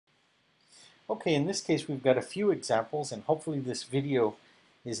Okay, in this case we've got a few examples, and hopefully this video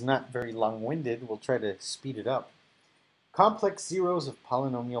is not very long-winded. We'll try to speed it up. Complex zeros of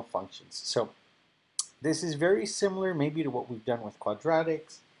polynomial functions. So this is very similar maybe to what we've done with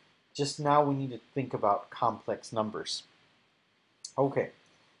quadratics. Just now we need to think about complex numbers. Okay,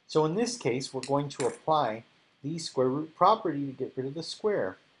 so in this case we're going to apply the square root property to get rid of the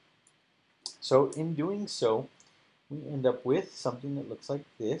square. So in doing so, we end up with something that looks like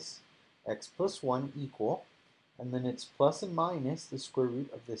this: x plus 1 equal, and then it's plus and minus the square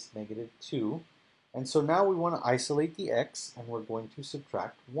root of this negative 2. And so now we want to isolate the x, and we're going to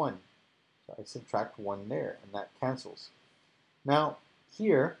subtract 1. So I subtract 1 there, and that cancels. Now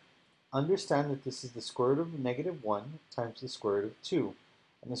here, understand that this is the square root of negative 1 times the square root of 2.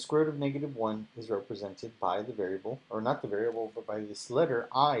 And the square root of negative 1 is represented by the variable, or not the variable, but by this letter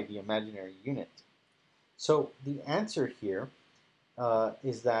I, the imaginary unit. So the answer here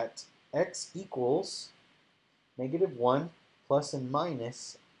is that x equals negative 1 plus and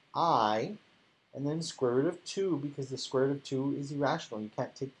minus I, and then square root of 2, because the square root of 2 is irrational. You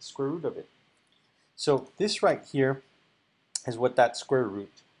can't take the square root of it. So this right here is what that square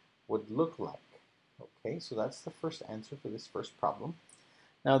root would look like. Okay, so that's the first answer for this first problem.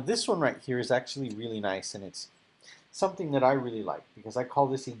 Now this one right here is actually really nice, and it's something that I really like because I call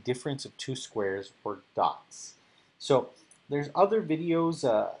this a difference of two squares, or dots. So there's other videos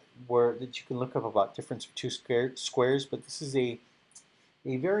that you can look up about difference of two squares, but this is a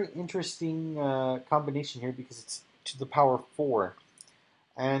very interesting combination here because it's to the power 4.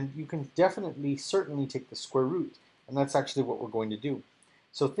 And you can certainly take the square root, and that's actually what we're going to do.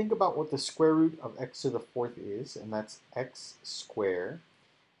 So think about what the square root of x to the 4th is, and that's x squared.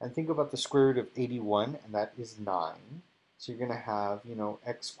 And think about the square root of 81, and that is 9. So you're going to have,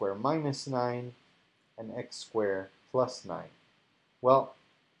 x squared minus 9 and x squared plus 9. Well,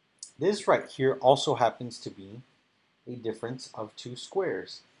 this right here also happens to be a difference of two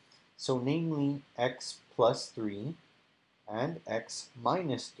squares. So namely x plus 3 and x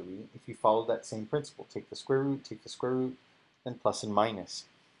minus 3, if you follow that same principle. Take the square root, then plus and minus.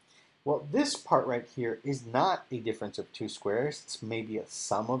 Well, this part right here is not a difference of two squares. It's maybe a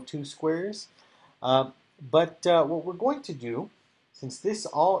sum of two squares. But what we're going to do, since this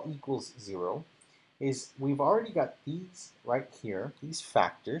all equals 0, is we've already got these right here, these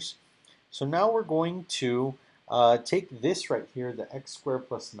factors. So now we're going to take this right here, the x squared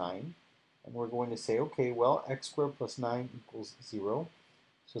plus 9, and we're going to say, okay, well, x squared plus 9 equals 0.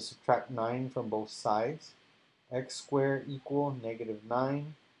 So subtract 9 from both sides. X squared equal negative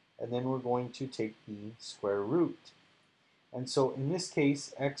 9. And then we're going to take the square root. And so in this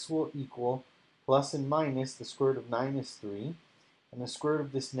case, x will equal plus and minus the square root of 9 is 3. And the square root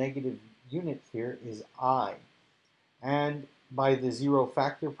of this negative unit here is I. And by the zero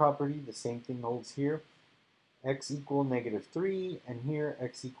factor property, the same thing holds here. X equal negative 3, and here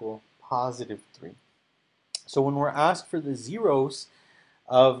x equal positive 3. So when we're asked for the zeros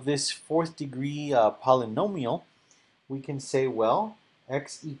of this 4th degree polynomial, we can say, well,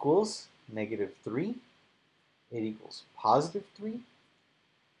 x equals negative 3, it equals positive 3,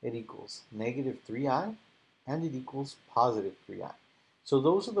 it equals negative 3i, and it equals positive 3i. So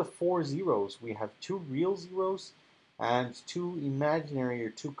those are the 4 zeros. We have 2 real zeros and 2 imaginary, or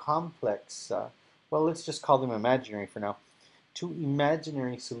 2 complex, well, let's just call them imaginary for now, 2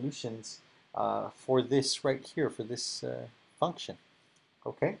 imaginary solutions for this right here, for this function.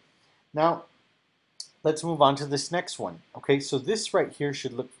 Okay, now let's move on to this next one. Okay, so this right here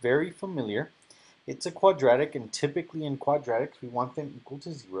should look very familiar. It's a quadratic, and typically in quadratics we want them equal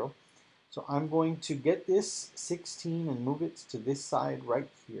to 0. So I'm going to get this 16 and move it to this side right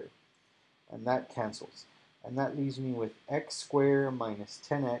here, and that cancels. And that leaves me with x squared minus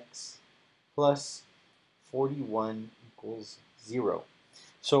 10x plus 41 equals 0.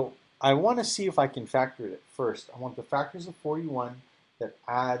 So I want to see if I can factor it first. I want the factors of 41 that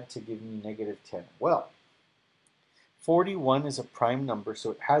add to give me negative 10. Well, 41 is a prime number,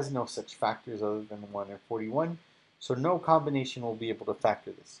 so it has no such factors other than 1 and 41, so no combination will be able to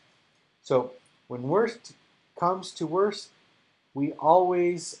factor this. So when worst comes to worst, we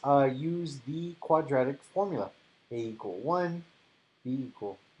always use the quadratic formula. A equal 1, B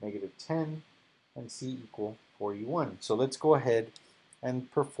equal negative 10, and C equal 41. So let's go ahead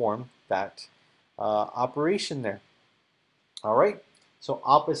and perform that operation there. All right, so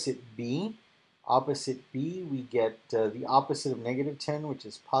opposite B, we get the opposite of negative 10, which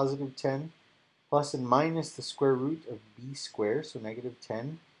is positive 10, plus and minus the square root of b squared, so negative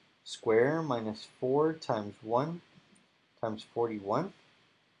 10 squared minus 4 times 1 times 41,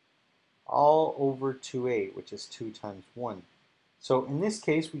 all over 2a, which is 2 times 1. So in this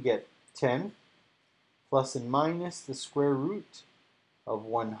case, we get 10 plus and minus the square root of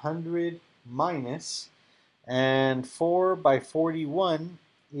 100 minus, and 4 by 41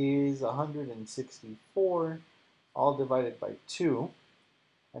 is 164, all divided by 2.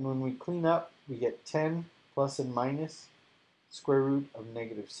 And when we clean up, we get 10 plus and minus square root of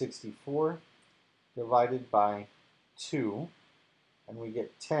negative 64 divided by 2. And we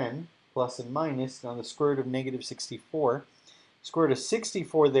get 10 plus and minus, now the square root of negative 64. Square root of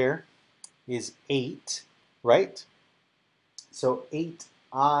 64 there is 8, right? So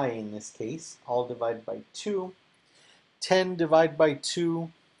 8i in this case, all divided by 2. 10 divided by 2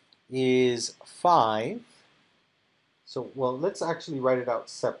 is 5. So, well, let's actually write it out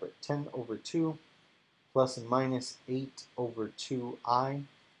separate. 10 over 2 plus and minus 8 over 2i.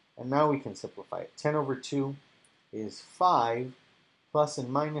 And now we can simplify it. 10 over 2 is 5 plus and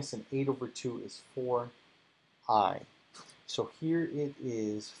minus, and 8 over 2 is 4i. So here it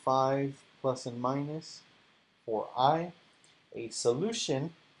is 5 plus and minus 4i, a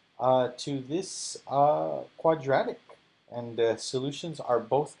solution to this quadratic. And solutions are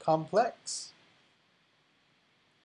both complex.